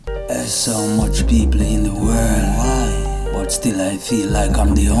There's so much people in the world, why? But still I feel like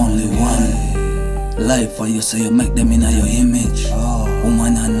I'm the only one. Life for you, so you make them in your image,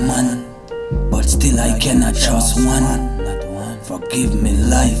 woman and man. But still I cannot trust one. Forgive me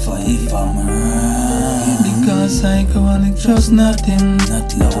life for if I'm wrong. Because I can only trust nothing.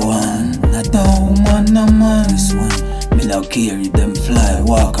 Not no one, not No woman, no man. this one. Me now care if them fly,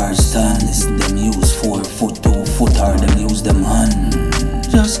 walk or stand. Listen, them use 4 foot, 2 foot, or them use them hand.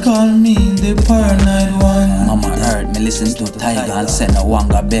 Just call me the paranoid one. Mama heard me listen to Tiger and send a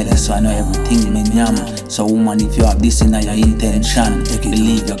wanga belly, so I know everything me nyam. So woman, if you have this in your intention,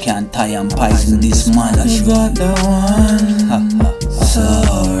 believe you can't tie and poison this man. You got the one. So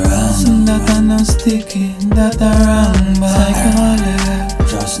wrong. So that I not sticky, that I wrong. But I call it.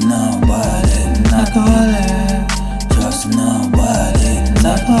 Trust nobody, I call it. trust nobody,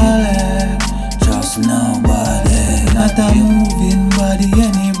 I call it. trust nobody. Not a moving body,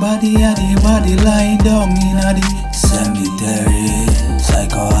 anybody at the body lie down in the Cemetery,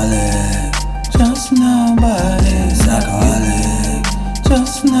 psychotic, just nobody, psychotic,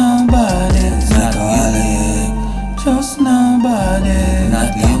 just nobody, psychotic. just nobody.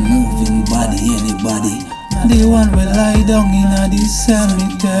 Not a moving body, anybody. The one will lie down in the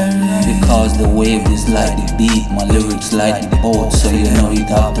cemetery. Because the wave is like the beat, my lyrics like the boat, so you know it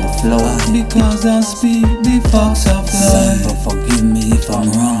have to flow. Because I speak the facts of Son, life. but forgive me if I'm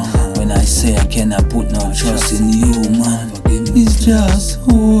wrong when I say I cannot put no trust in you, man. Forgive me. It's just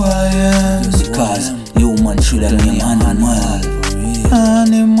who I am. Because you, man, should have been animal.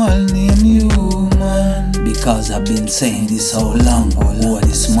 Animal name human. Because I've been saying this so long. Who are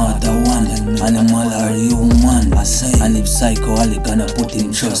the smarter one? Animal or human? I say, and if psychotic gonna put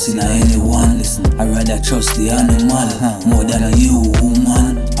him trust in anyone, listen, I rather trust the animal more than you,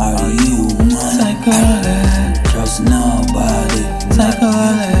 woman, or you, man. Psychotic, Trust nobody,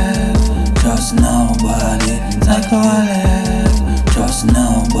 psychotic, trust nobody, psychotic. trust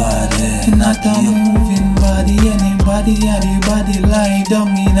nobody. Not a moving body, anybody at the body lie down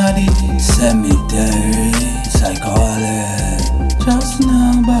in the Cemetery, psychotic, just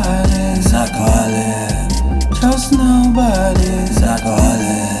nobody, psychotic, just nobody,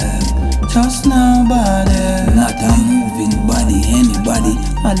 psychotic. just nobody. Not a moving body, anybody.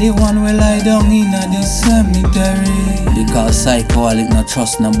 And the one will lie down in the cemetery. Because psychotic not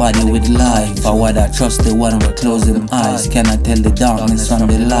trust nobody with life. I would I trust the one with close them eyes. Cannot tell the darkness from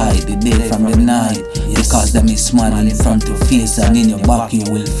the light, the day from the night. Because them is smiling from your face, and in your back you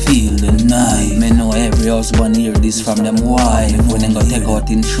will feel the night. Me know every husband hear this from them wife. When them go take out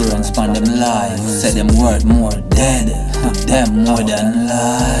insurance from them life, say them worth more dead, them more than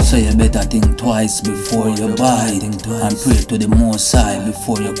life. So you better think twice before you buy, and pray to the Most High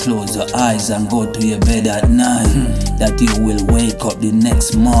before you close your eyes and go to your bed at night. That you will wake up the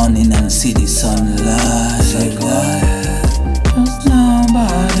next morning and see the sunlight. Just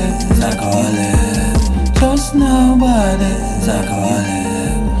nobody, just nobody,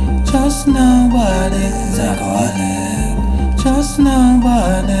 just nobody, just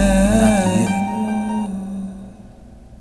nobody.